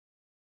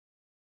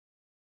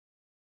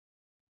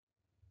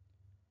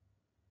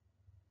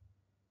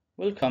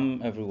Welcome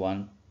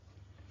everyone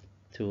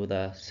to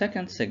the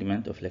second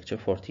segment of lecture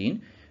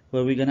 14,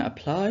 where we're going to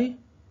apply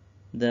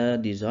the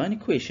design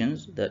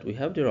equations that we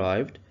have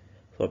derived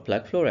for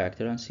plug flow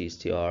reactor and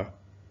CSTR.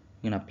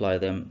 We're going to apply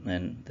them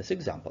in this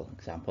example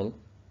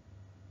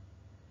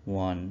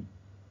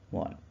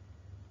 1.1.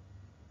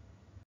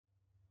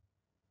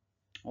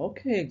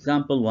 Okay,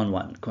 example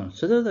 1.1.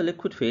 Consider the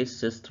liquid phase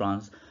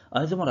cis-trans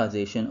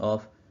isomerization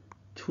of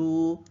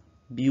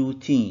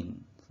 2-butene.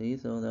 See,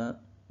 so that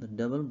the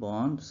double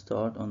bond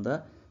start on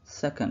the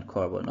second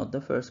carbon, not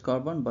the first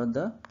carbon, but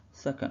the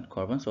second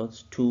carbon. So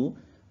it's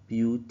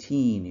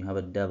 2-butene. You have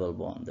a double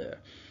bond there.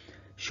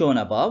 Shown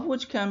above,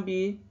 which can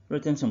be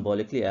written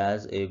symbolically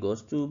as A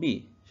goes to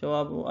B.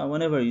 So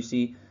whenever you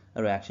see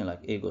a reaction like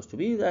A goes to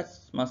B, that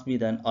must be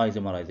then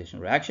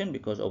isomerization reaction,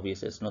 because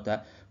obviously it's not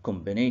a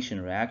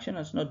combination reaction,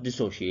 it's not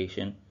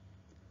dissociation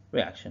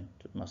reaction.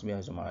 It must be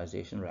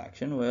isomerization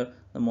reaction, where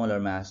the molar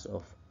mass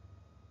of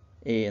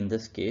A in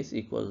this case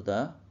equals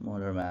the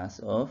molar mass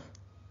of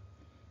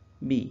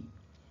B.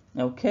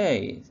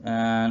 Okay,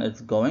 and it's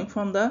going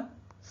from the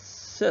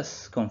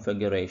cis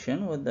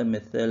configuration with the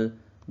methyl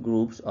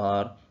groups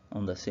are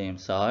on the same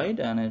side,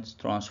 and it's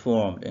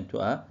transformed into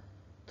a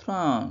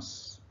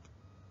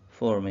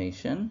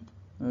transformation,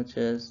 which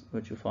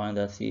you find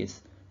that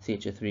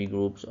CH3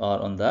 groups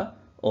are on the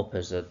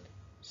opposite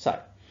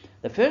side.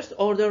 The first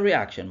order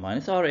reaction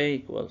minus Ra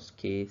equals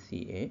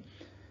KCa.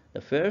 The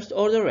first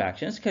order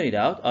reaction is carried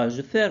out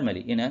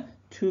isothermally in a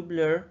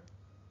tubular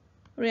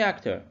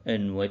reactor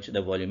in which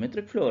the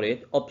volumetric flow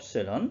rate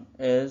epsilon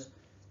is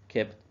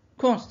kept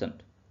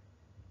constant.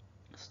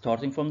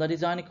 Starting from the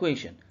design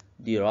equation,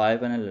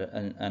 derive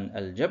an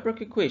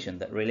algebraic equation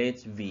that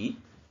relates V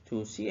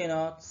to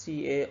Ca0,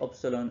 Ca,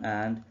 epsilon,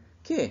 and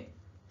K.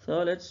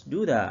 So let's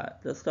do that.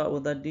 Let's start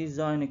with the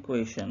design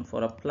equation.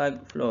 For a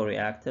plug flow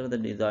reactor, the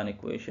design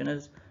equation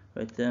is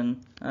written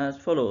as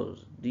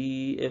follows: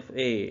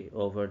 dFA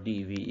over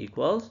dV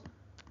equals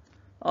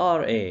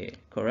Ra,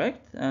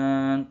 correct?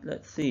 And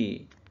let's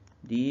see,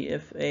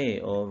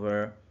 dFA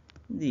over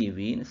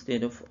dV,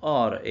 instead of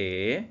Ra,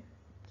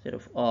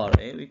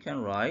 we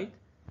can write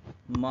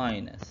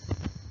minus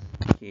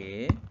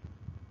K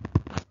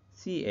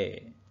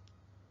Ca,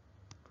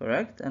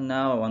 correct? And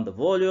now I want the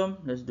volume.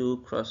 Let's do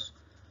cross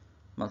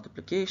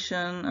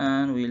multiplication,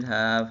 and we'll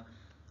have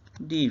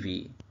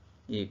dV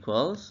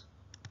equals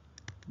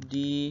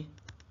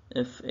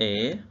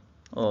dFA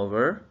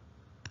over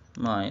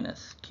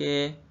minus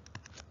K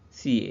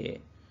Ca.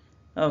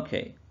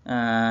 Okay,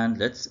 and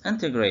let's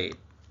integrate.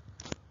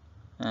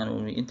 And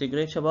when we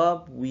integrate,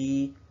 Shabab,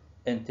 we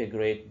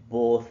integrate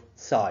both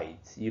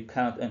sides. You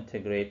cannot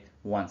integrate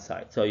one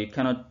side. So you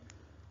cannot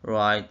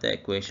write the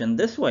equation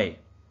this way.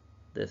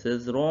 This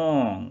is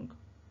wrong.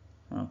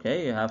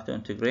 Okay, you have to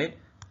integrate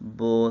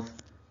both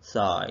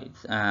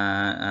sides.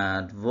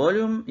 And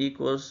volume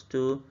equals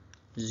to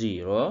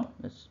 0.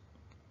 Let's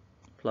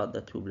plot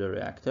the tubular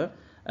reactor.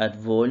 At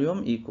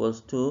volume equals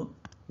to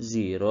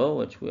 0,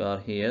 which we are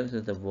here. This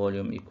is the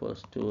volume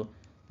equals to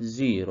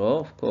 0,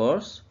 of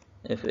course.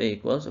 Fa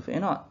equals Fa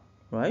naught,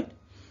 right?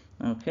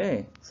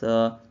 Okay,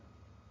 so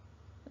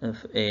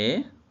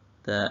Fa,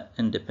 the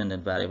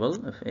independent variable,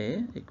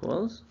 Fa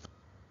equals,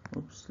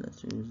 oops,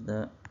 let's use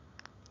the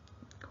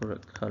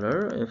correct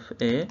color,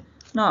 Fa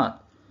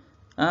naught.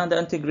 And the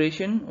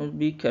integration will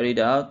be carried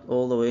out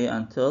all the way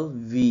until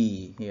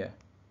V here.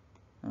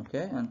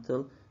 Okay,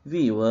 until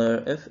V,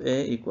 where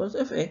Fa equals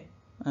Fa,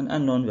 an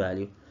unknown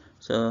value.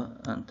 So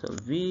until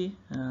V,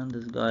 and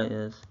this guy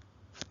is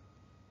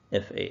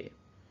Fa.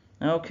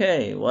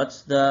 Okay,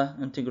 what's the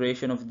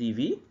integration of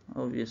dV?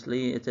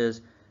 Obviously, it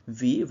is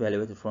V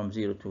evaluated from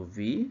 0 to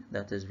V.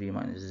 That is V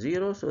minus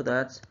 0, so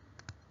that's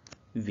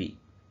V.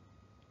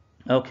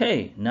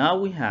 Okay, now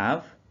we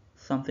have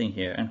something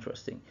here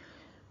interesting.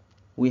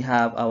 We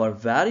have our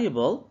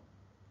variable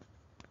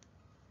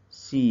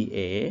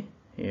Ca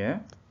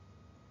here,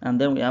 and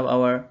then we have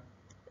our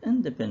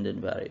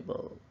independent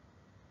variable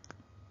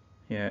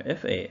here,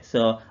 Fa.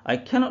 So I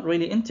cannot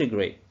really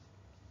integrate,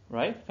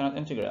 right? Cannot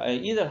integrate. I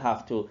either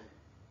have to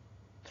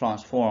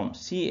transform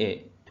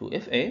Ca to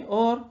Fa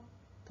or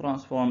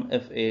transform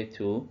Fa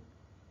to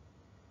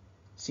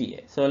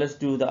Ca. So let's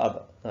do the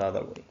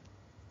other way.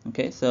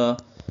 Okay, so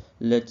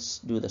let's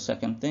do the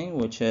second thing,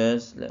 which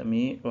is, let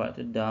me write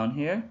it down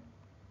here.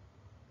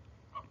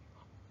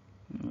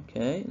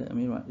 Okay, let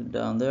me write it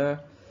down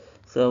there.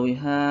 So we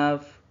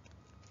have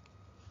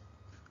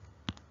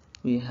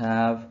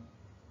Fa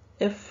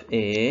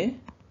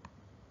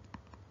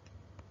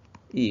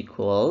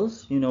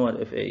equals, you know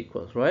what Fa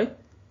equals, right?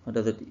 What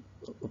does it,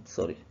 oops,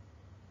 sorry,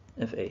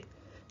 Fa.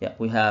 Yeah,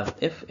 we have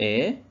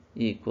Fa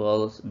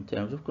equals, in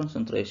terms of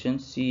concentration,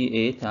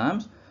 Ca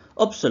times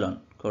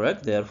epsilon,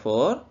 correct?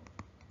 Therefore,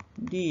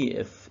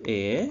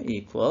 dFa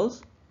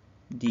equals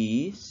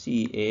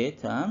dCa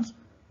times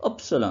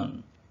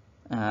epsilon.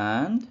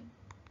 And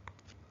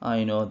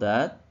I know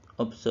that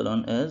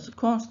epsilon is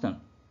constant,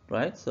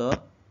 right? So you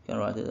can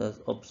write it as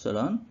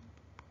epsilon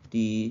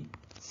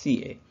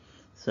dCa.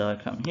 So I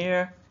come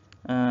here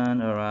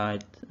and I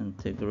write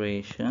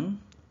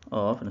integration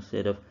of,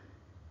 instead of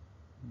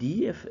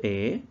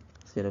DFA,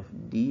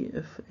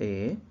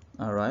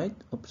 all right,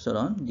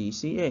 epsilon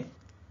DCA,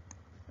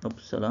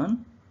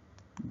 epsilon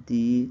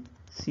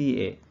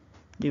DCA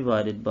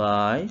divided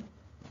by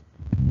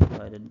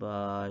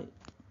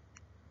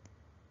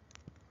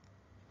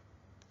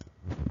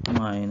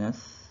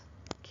minus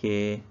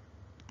KCA.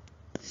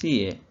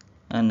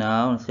 And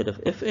now instead of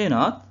FA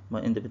naught,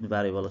 my independent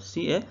variable is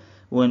CA,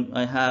 when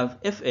I have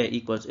FA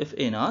equals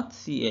FA naught,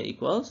 CA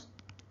equals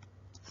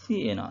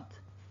CA naught.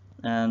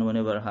 And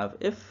whenever I have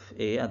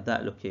FA at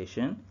that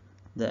location,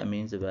 that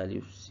means the value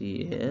of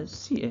CA is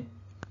CA.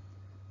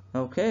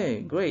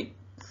 Okay, great.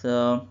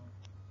 So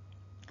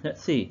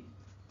let's see.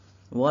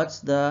 What's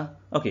the,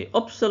 okay,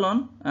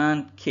 epsilon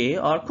and K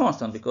are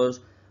constant because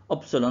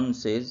epsilon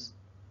says,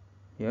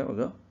 here we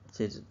go, it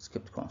says it's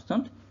kept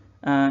constant,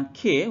 and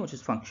K, which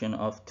is function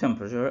of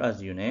temperature,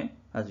 as you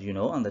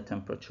know, and the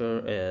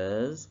temperature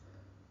is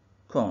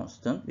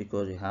constant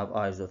because you have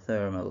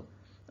isothermal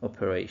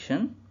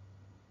operation.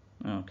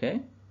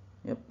 Okay,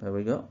 yep, there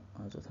we go,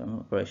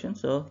 isothermal operation,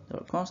 so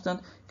they're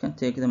constant. Can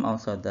take them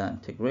outside the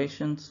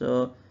integration,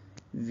 so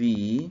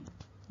V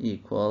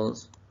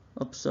equals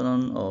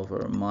epsilon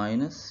over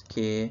minus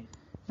K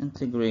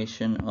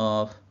integration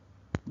of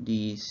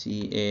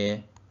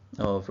dCA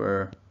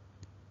over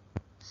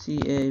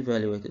CA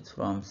evaluated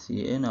from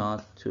CA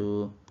naught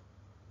to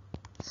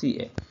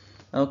CA.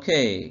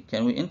 Okay,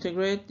 can we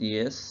integrate?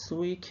 Yes,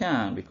 we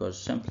can, because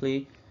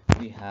simply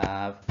we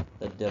have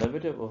the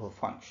derivative of a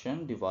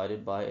function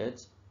divided by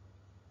its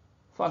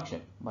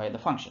function, by the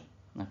function.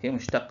 Okay,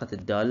 مشتقة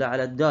الدالة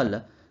على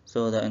الدالة.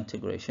 So the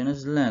integration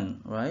is len,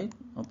 right?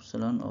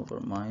 Epsilon over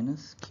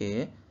minus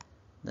K,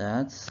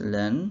 that's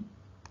len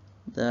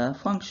the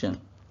function,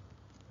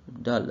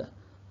 dalla.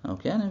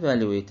 Okay, and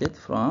evaluate it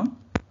from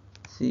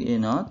CA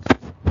naught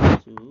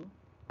to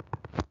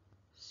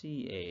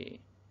CA,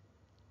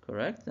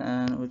 correct?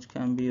 And which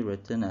can be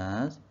written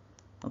as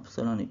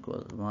epsilon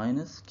equals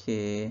minus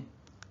K,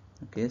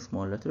 okay,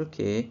 small letter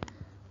K,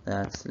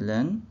 that's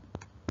len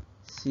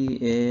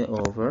CA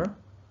over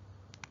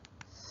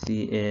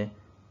CA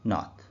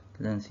naught.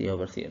 Len C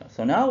over CA naught.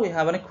 So now we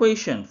have an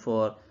equation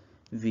for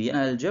V, an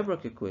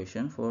algebraic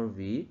equation for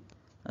V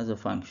as a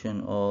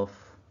function of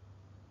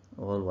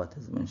all what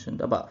is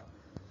mentioned above.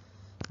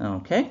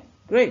 Okay,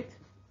 great.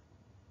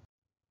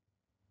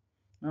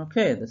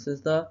 Okay, this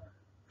is the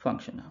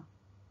function now.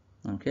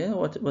 Okay,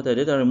 what I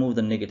did, I removed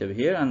the negative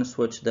here and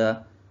switched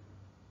the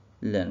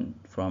len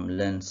from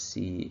len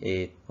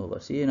CA over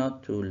CA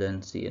naught to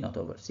len CA naught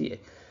over CA.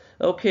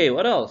 Okay,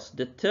 what else?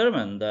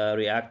 Determine the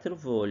reactor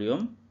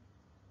volume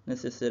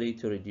necessary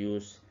to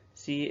reduce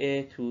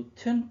CA to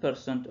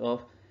 10%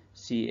 of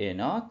CA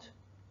naught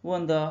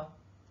when the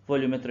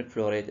volumetric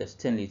flow rate is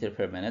 10 liters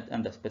per minute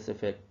and the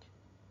specific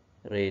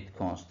rate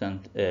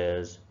constant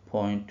is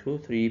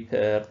 0.23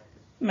 per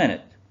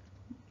minute.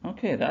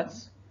 Okay,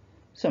 that's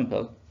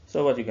simple.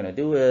 So what you're going to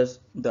do is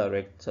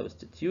direct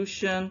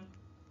substitution,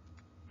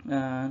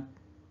 and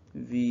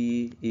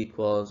V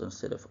equals,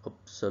 instead of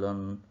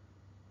epsilon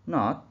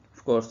naught,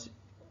 of course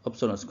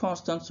epsilon is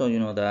constant, so you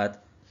know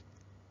that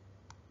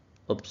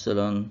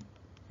epsilon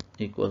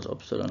equals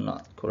epsilon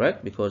naught,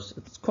 correct? Because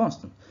it's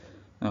constant.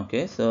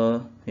 Okay,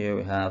 so here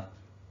we have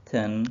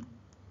 10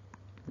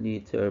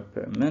 liter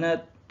per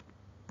minute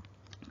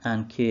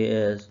and K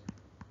is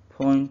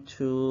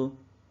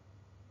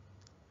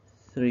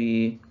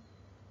 0.23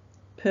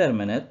 per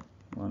minute,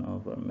 1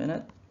 over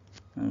minute.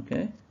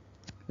 Okay,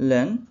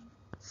 len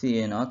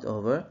CA naught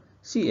over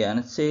CA, and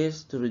it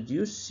says to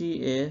reduce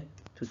CA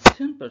to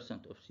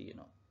 10% of CA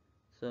naught.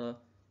 So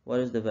what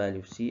is the value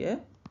of CA?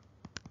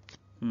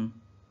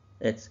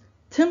 It's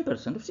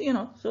 10% of CA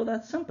naught, so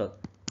that's simple.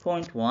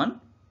 0.1,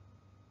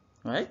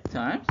 right,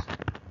 times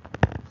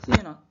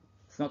CA naught.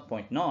 It's not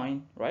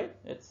 0.9, right?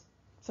 It's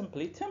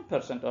simply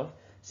 10% of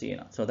CA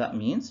naught. So that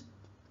means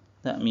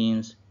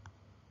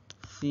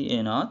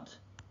CA naught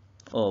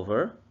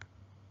over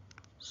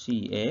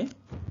CA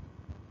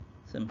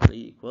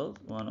simply equals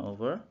 1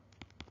 over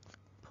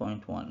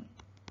 0.1.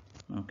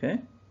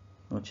 Okay,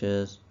 which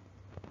is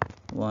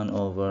 1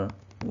 over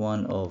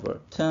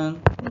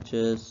 10, which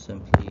is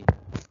simply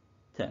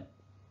 10.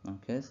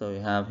 Okay, so we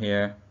have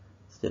here,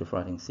 instead of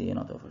writing CA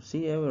naught over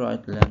CA, we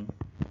write len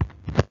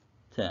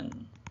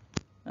 10,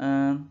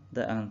 and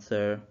the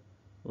answer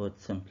would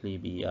simply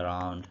be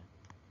around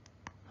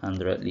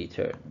 100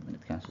 liter. The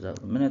minute cancels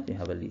out the minute, you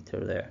have a liter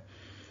there.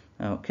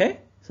 Okay,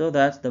 so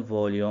that's the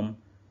volume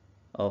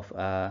of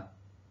a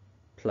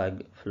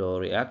plug flow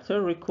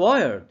reactor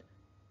required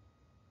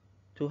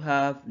to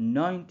have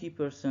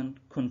 90%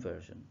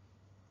 conversion.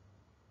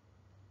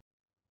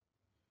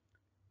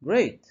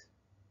 Great.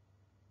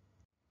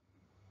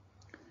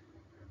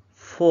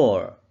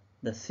 For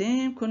the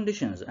same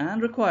conditions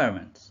and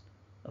requirements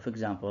of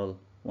example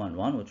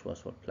 1.1, which was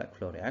for plug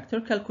flow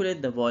reactor,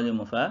 calculate the volume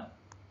of a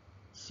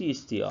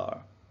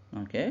CSTR.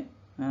 Okay,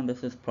 and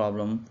this is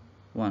problem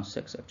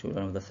 1.6, actually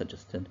one of the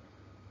suggested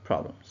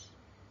problems.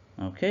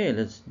 Okay,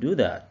 let's do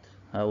that.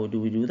 How do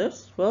we do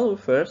this? Well, we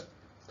first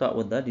start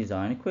with the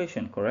design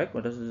equation, correct?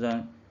 What does the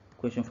design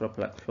equation for a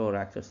plug flow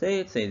reactor say?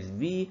 It says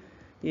V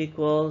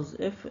equals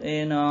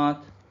FA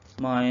naught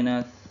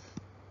minus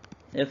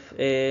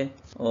FA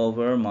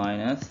over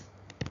minus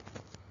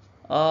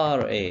RA.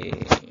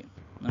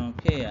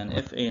 Okay, and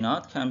FA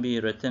naught can be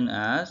written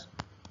as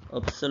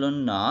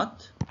epsilon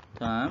naught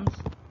times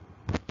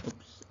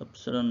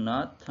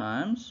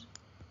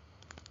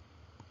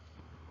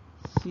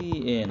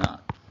CA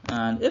naught,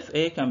 and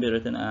FA can be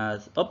written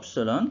as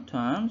epsilon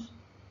times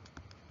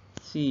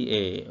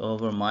CA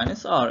over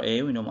minus RA.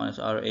 We know minus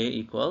RA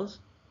equals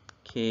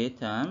K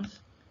times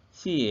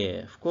CA.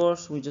 Of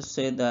course, we just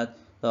said that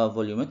the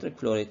volumetric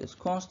flow rate is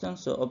constant,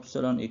 so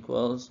epsilon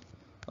equals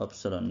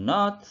epsilon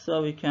naught.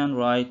 So we can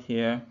write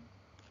here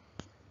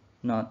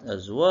naught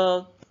as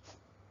well.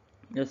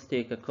 Let's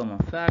take a common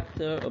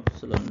factor,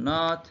 epsilon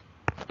naught,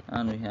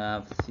 and we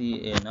have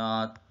CA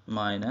naught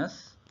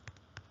minus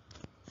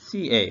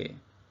CA,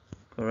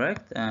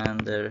 correct?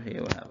 And here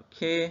we have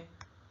K,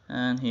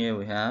 and here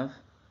we have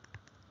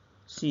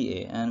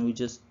CA, and we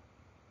just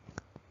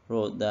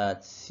wrote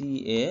that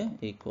CA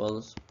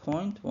equals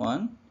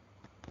 0.1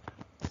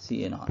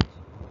 CA naught,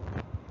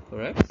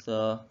 correct?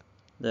 So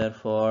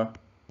therefore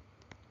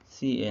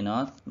CA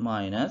naught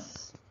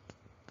minus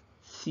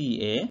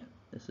CA,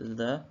 this is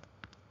the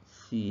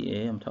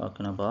CA I'm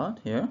talking about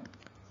here,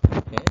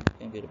 okay,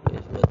 can be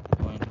replaced with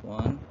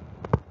 0.1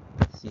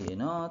 CA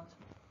naught,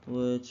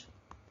 which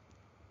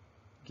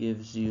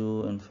gives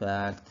you in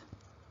fact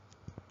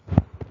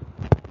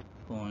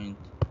 0.9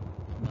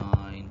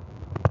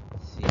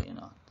 CA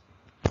naught,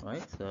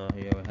 right? So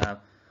here we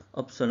have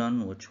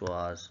epsilon, which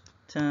was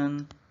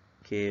 10,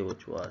 K,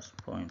 which was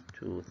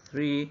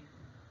 0.23,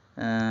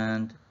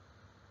 and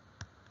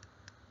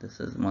this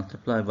is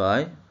multiplied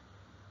by,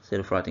 instead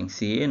of writing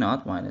CA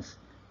naught minus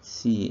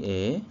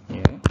CA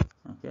here,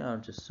 okay, I'll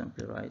just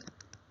simply write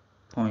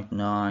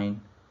 0.9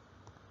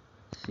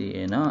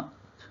 CA naught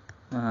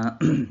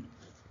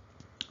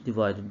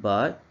divided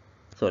by,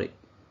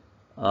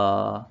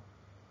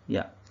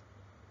 yeah,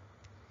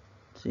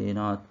 CA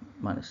naught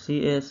minus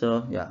CA.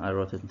 So yeah, I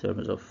wrote it in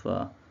terms of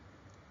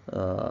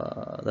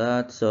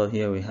that. So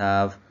here we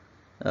have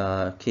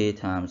K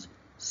times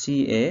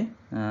CA,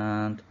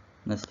 and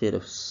instead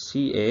of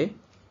CA,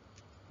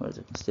 where is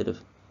it? Instead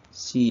of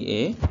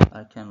CA,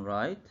 I can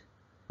write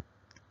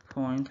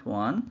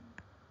 0.1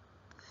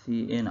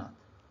 CA naught.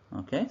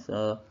 Okay,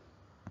 so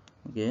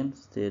again,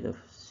 instead of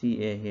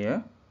CA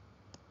here,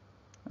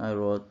 I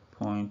wrote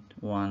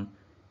 0.1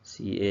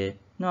 CA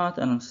naught,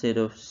 and instead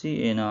of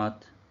CA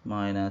naught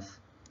minus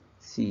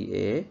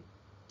CA,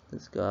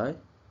 this guy,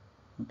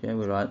 okay,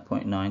 we write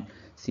 0.9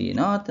 CA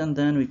naught, and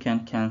then we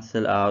can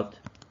cancel out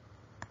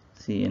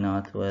CA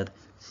naught with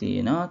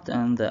CA naught,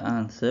 and the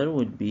answer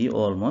would be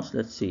almost,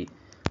 let's see,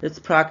 let's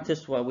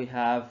practice what we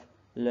have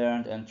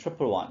learned in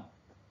 111,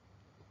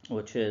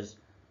 which is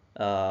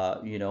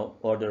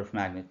order of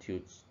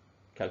magnitudes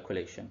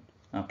calculation.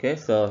 Okay,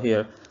 so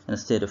here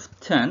instead of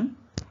 10,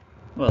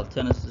 well,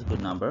 10 is a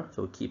good number,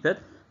 so we keep it.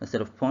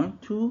 Instead of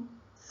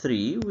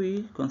 0.23,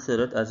 we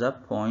consider it as a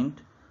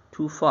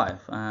 0.25,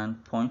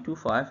 and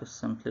 0.25 is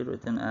simply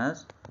written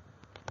as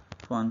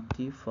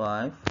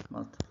 25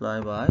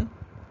 multiplied by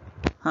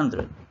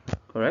 100,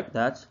 correct?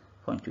 That's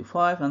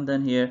 0.25, and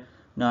then here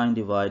 9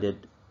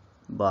 divided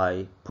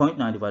by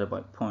 0.9 divided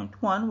by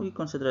 0.1, we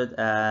consider it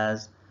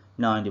as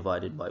 9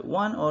 divided by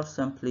 1, or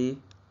simply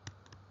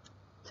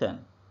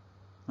 10.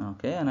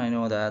 Okay, and I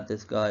know that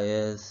this guy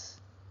is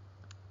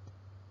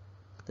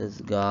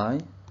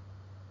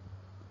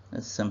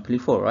simply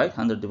 4, right?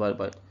 100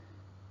 divided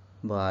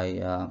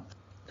by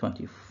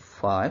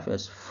 25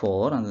 is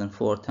 4, and then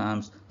 4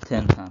 times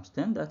 10 times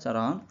 10, that's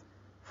around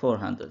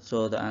 400.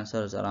 So the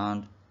answer is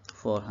around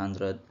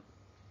 400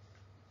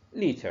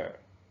 liter.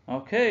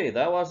 Okay,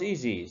 that was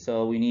easy.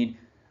 So we need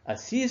a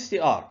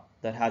CSTR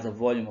that has a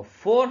volume of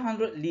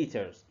 400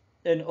 liters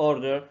in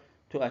order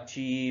to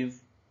achieve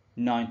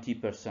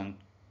 90%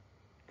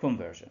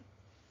 conversion.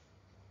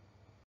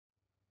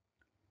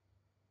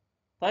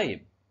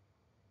 طيب.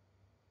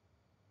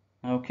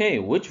 Okay,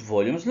 which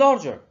volume is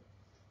larger?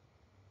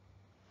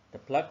 The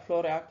plug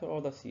flow reactor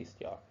or the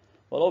CSTR?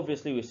 Well,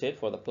 obviously we said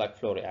for the plug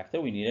flow reactor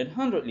we needed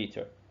 100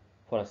 liter.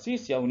 For a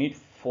CSTR we need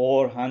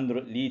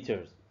 400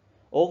 liters.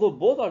 Although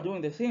both are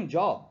doing the same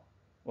job.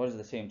 What is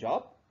the same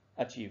job?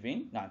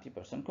 Achieving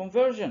 90%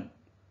 conversion.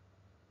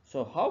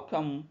 So how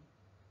come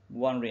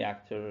one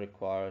reactor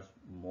requires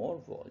more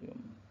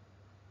volume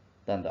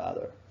than the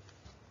other?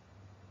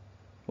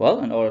 Well,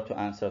 in order to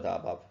answer the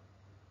above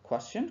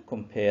question,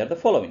 compare the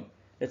following.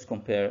 Let's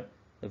compare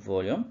the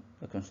volume,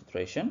 the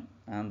concentration,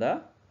 and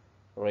the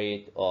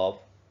rate of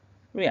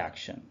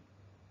reaction.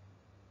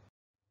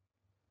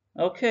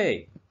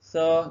 Okay,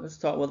 so let's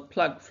start with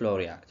plug flow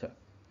reactor.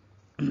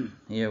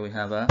 Here we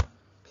have a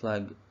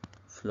plug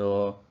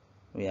flow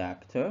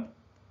reactor.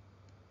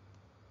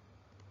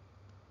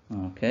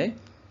 Okay,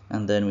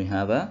 and then we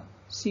have a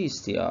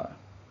CSTR.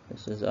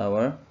 This is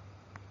our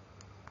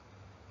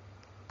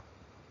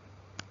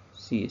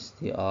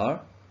CSTR,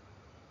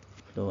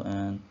 flow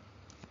and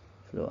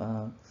flow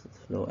out, this is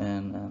flow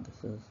in, and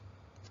this is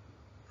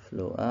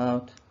flow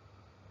out.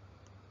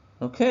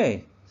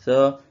 Okay,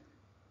 so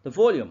the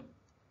volume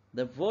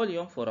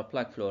for a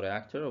plug flow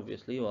reactor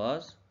obviously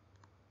was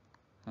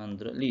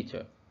 100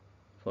 liter.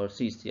 For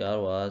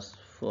CSTR was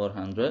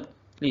 400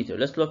 liter.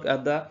 Let's look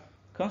at the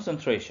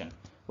concentration.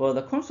 Well,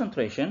 the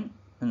concentration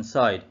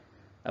inside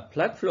a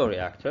plug flow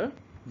reactor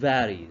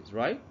varies,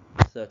 right?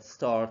 So it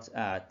starts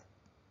at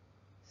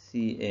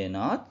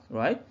Ca0,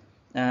 right?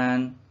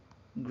 And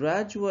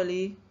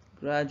gradually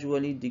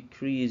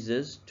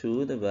decreases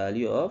to the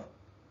value of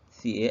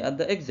Ca at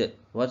the exit.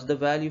 What's the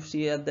value of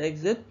Ca at the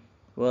exit?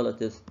 Well,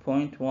 it is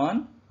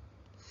 0.1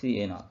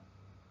 Ca0,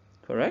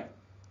 correct?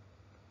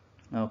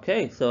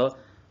 Okay, so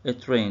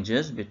it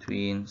ranges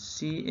between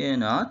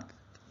Ca0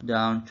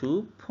 down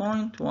to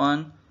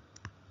 0.1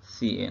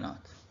 Ca0.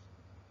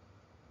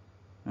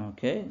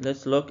 Okay,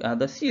 let's look at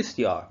the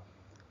CSTR.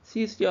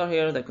 CSTR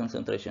here, the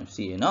concentration of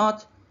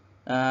Ca0,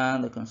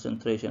 and the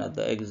concentration at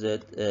the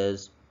exit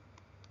is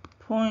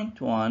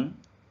 0.1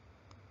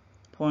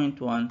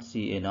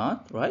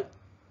 Ca0, right?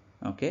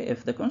 Okay,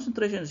 if the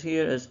concentration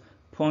here is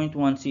 0.1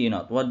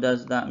 Ca0, what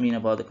does that mean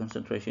about the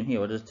concentration here?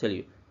 What does it tell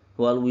you?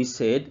 Well, we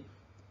said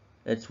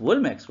it's well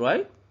mixed,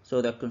 right?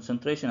 So the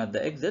concentration at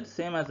the exit,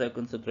 same as the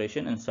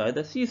concentration inside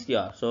the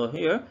CSTR. So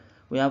here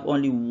we have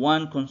only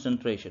one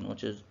concentration,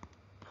 which is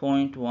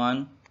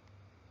 0.1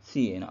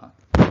 Ca0,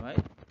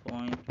 right?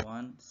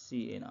 0.1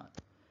 Ca0.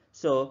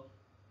 So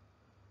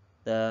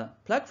the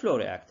plug flow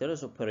reactor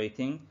is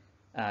operating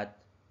at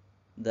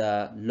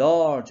the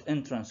large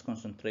entrance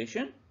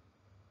concentration,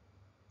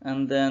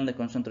 and then the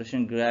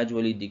concentration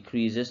gradually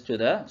decreases to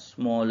the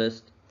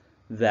smallest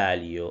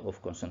value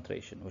of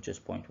concentration, which is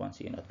 0.1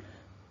 Ca0.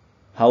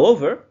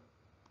 However,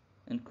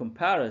 in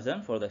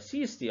comparison, for the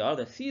CSTR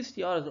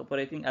is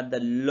operating at the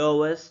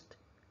lowest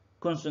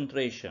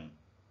concentration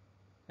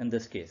in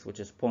this case, which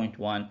is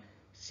 0.1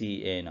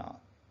 Ca0,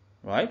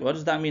 right? What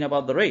does that mean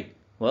about the rate?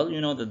 Well,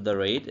 you know that the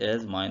rate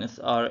is minus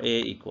Ra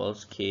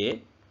equals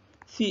K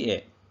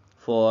Ca.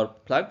 For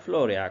plug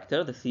flow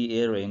reactor, the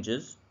Ca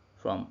ranges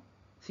from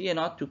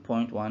Ca0 to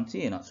 0.1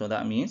 Ca0. So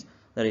that means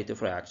the rate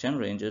of reaction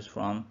ranges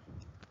from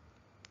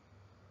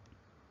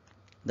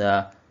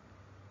the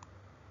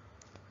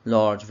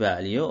large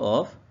value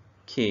of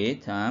K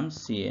times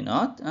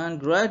Ca0 and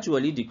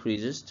gradually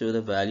decreases to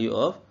the value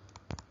of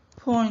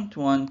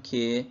 0.1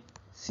 K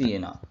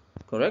Ca0.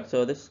 Correct?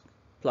 So this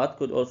plot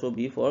could also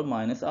be for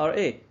minus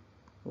Ra,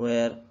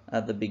 where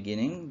at the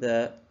beginning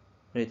the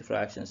rate of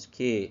reaction is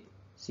K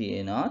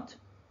Ca0,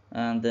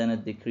 and then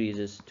it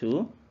decreases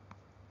to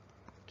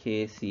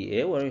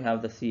Kca, where you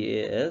have the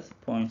Ca is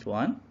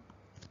 0.1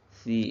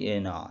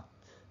 Ca0.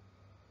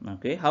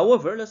 Okay.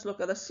 However, let's look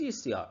at the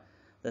CSTR.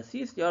 The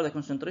CSTR, the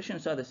concentration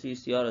inside the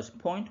CSTR is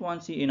 0.1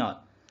 Ca0.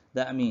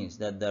 That means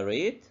that the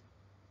rate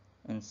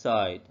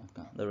inside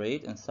the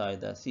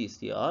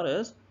CSTR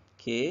is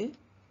K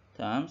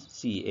times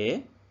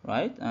Ca,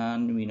 right?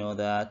 And we know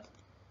that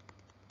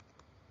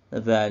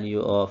the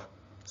value of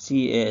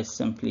Ca is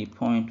simply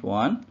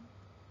 0.1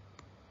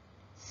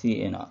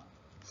 Ca0.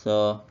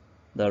 So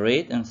the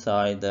rate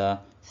inside the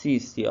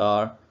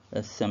CSTR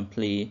is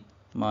simply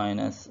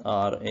minus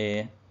Ra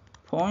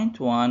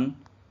 0.1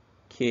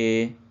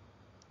 K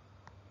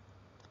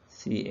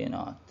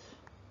Ca0.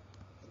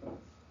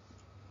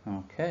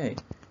 Okay,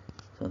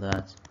 so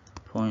that's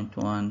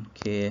 0.1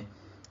 K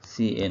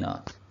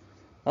Ca0.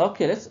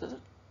 Okay, let's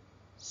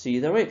see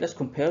the rate. Let's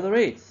compare the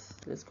rates.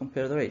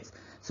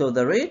 So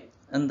the rate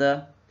in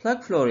the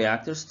plug flow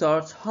reactor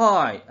starts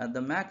high at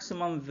the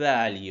maximum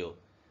value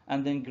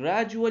and then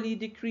gradually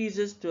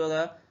decreases to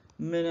the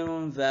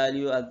minimum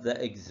value at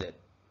the exit.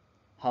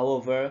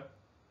 However,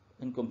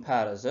 in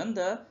comparison,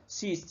 the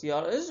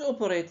CSTR is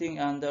operating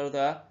under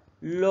the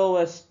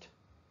lowest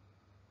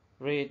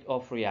rate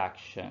of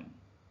reaction.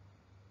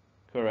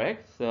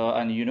 Correct? So,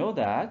 and you know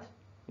that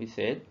we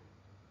said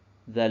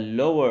the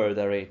lower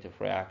the rate of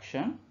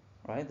reaction,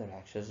 right? The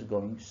reaction is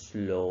going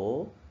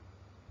slow.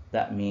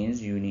 That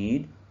means you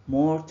need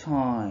more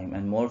time,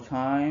 and more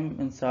time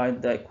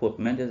inside the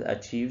equipment is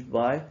achieved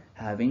by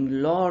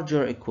having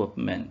larger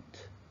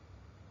equipment.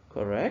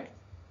 Correct?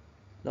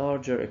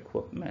 Larger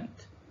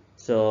equipment.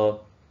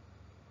 So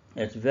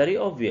it's very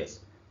obvious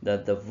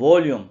that the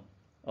volume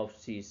of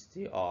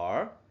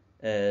CSTR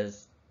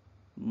is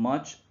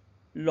much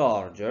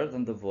larger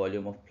than the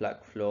volume of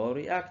plug flow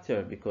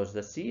reactor, because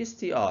the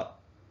CSTR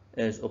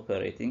is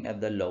operating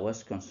at the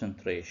lowest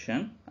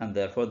concentration and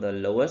therefore the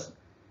lowest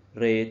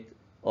rate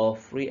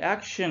of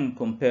reaction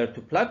compared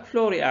to plug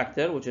flow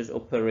reactor, which is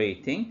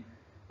operating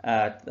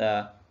at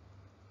the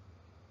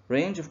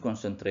range of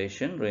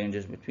concentration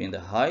ranges between the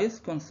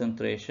highest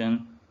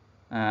concentration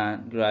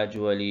and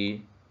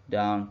gradually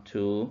down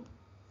to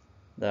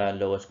the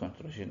lowest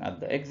concentration at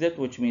the exit,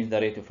 which means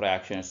the rate of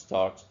reaction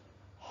starts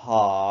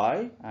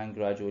high and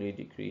gradually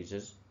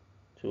decreases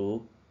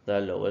to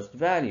the lowest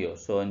value.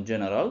 So in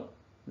general,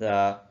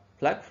 the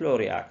plug flow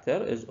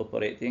reactor is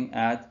operating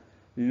at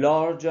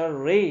larger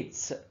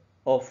rates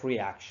of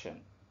reaction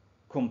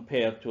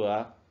compared to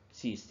a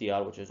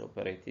CSTR, which is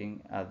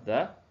operating at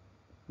the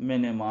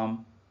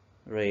minimum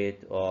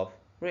rate of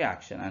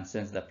reaction. And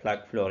since the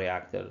plug flow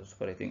reactor is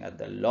operating at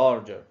the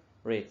larger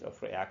rate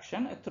of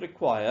reaction, it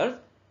requires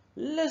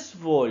less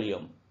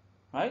volume,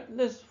 right?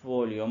 Less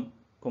volume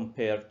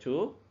compared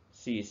to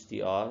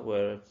CSTR,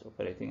 where it's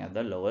operating at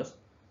the lowest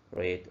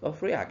rate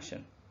of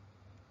reaction.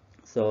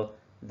 So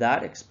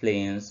that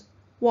explains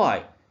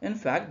why. In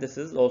fact, this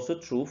is also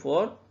true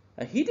for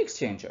a heat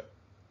exchanger.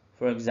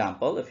 For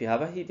example, if you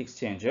have a heat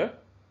exchanger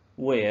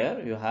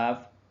where you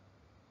have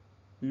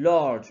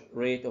large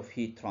rate of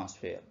heat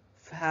transfer,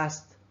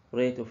 fast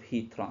rate of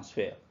heat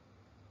transfer,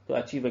 to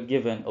achieve a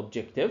given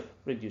objective,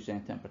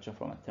 reducing temperature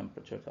from a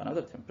temperature to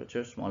another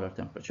temperature, smaller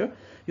temperature,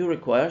 you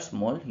require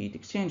small heat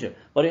exchanger.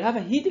 But you have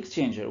a heat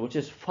exchanger which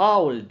is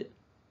fouled,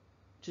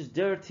 which is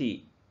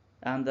dirty,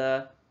 and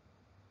the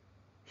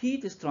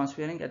heat is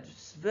transferring at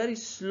a very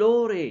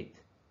slow rate.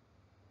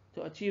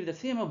 To achieve the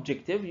same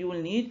objective, you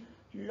will need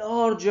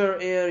larger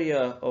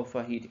area of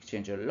a heat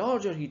exchanger,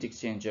 larger heat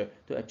exchanger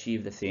to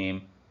achieve the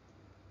same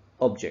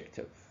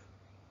objective.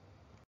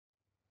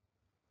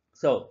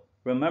 So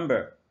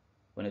remember,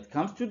 when it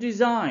comes to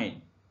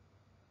design,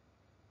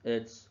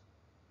 it's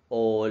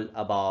all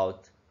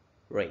about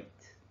rate.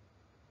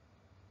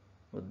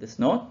 With this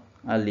note,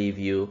 I'll leave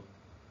you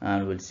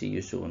and we'll see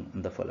you soon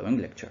in the following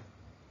lecture.